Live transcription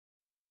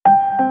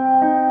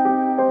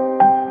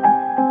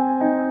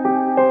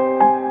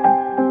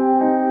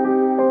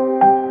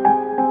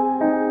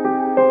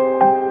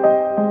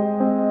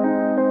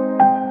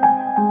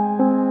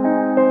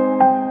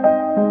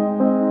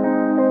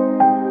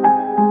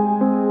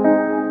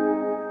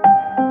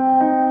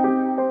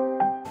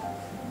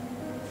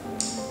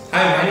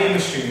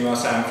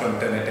from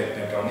Tenet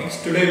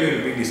Technetronics. Today we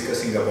will be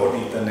discussing about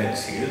Ethernet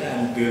Shield,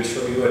 and we will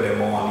show you a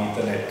demo on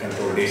Ethernet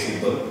controlled AC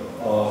bulb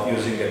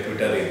using a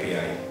Twitter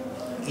API.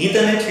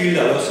 Ethernet Shield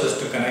allows us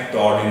to connect the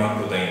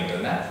Arduino to the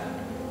internet.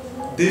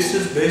 This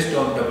is based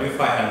on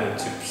W500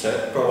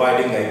 chipset,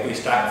 providing IP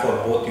stack for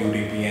both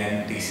UDP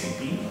and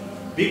TCP.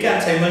 We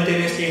can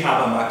simultaneously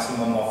have a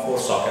maximum of 4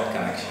 socket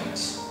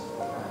connections.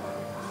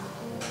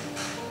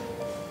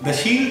 The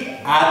Shield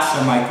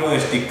adds a micro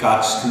SD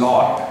card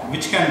slot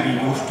which can be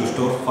used to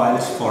store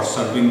files for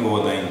serving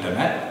over the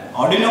internet.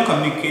 Arduino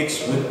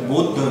communicates with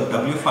both the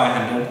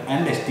W500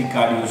 and SD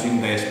card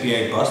using the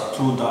SPI bus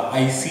through the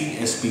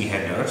IC SP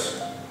headers.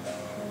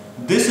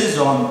 This is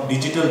on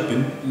digital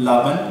pin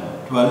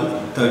 11,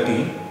 12,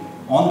 13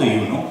 on the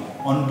Uno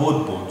on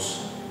both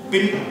boards.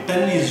 Pin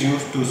 10 is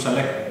used to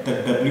select the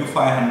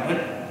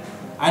W500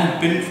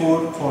 and pin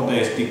 4 for the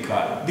SD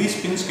card.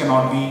 These pins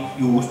cannot be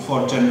used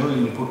for general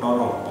input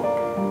or output.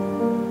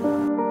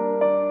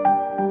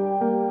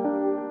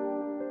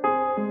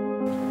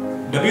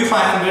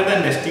 W500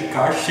 and SD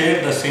card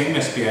share the same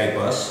SPI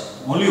bus.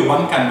 Only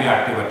one can be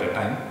active at a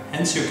time,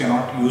 hence you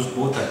cannot use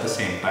both at the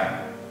same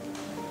time.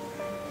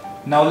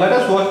 Now let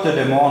us watch the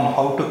demo on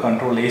how to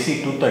control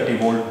AC 230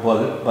 volt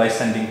bulb by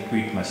sending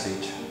tweet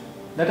message.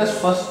 Let us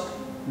first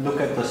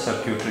look at the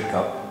circuitry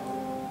cup.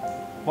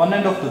 One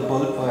end of the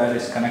bulb wire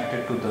is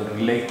connected to the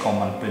relay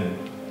common pin.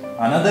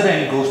 Another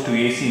end goes to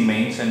AC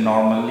mains and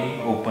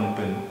normally open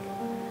pin.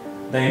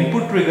 The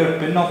input trigger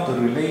pin of the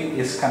relay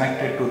is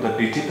connected to the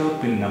digital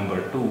pin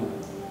number 2.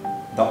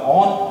 The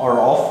on or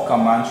off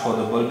commands for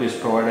the bulb is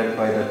provided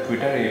by the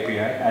Twitter API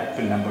at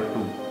pin number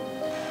 2.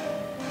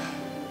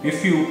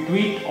 If you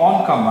tweet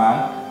on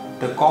command,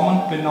 the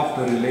common pin of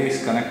the relay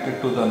is connected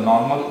to the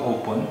normal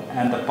open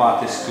and the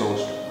path is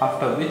closed,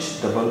 after which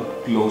the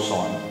bulb glows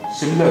on.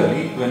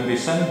 Similarly, when we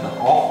send the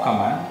off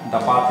command, the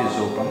path is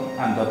open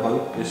and the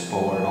bulb is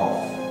powered off.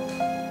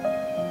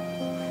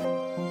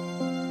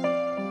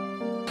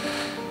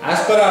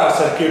 As per our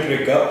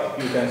circuitry cup,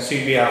 you can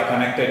see we have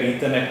connected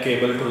Ethernet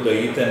cable to the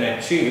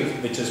Ethernet Shield,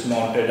 which is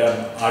mounted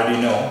on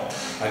Arduino.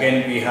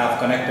 Again, we have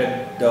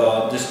connected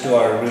this to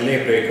our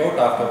relay breakout,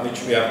 after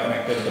which we have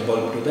connected the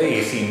bulb to the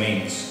AC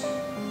mains.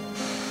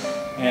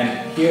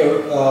 And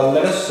here,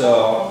 let us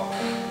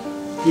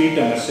tweet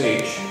a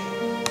message.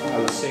 I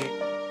will say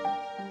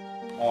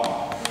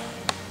on.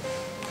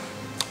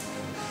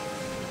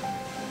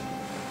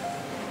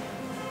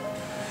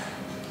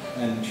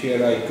 And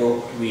here I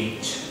go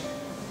tweet.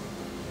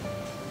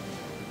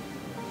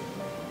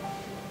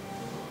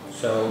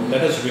 So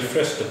let us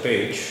refresh the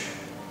page.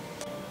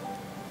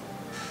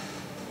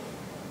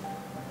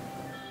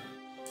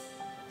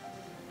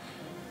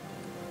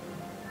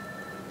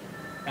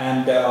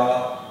 And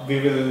we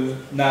will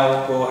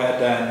now go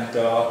ahead and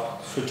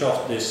switch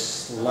off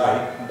this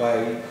light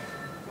by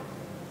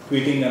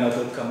tweeting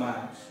another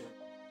command.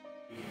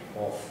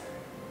 Off.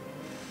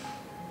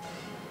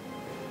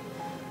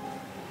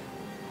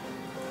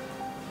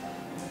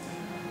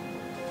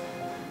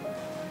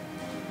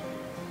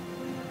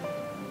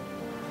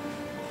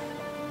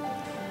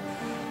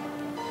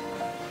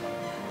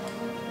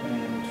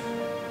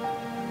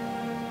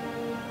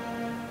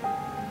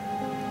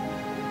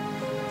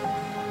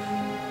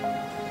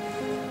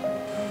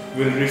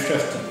 We'll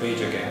refresh the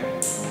page again.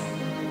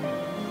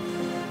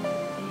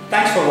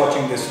 Thanks for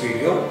watching this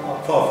video.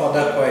 For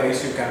further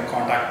queries, you can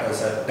contact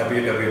us at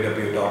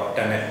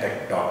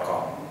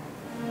www.tenettech.com.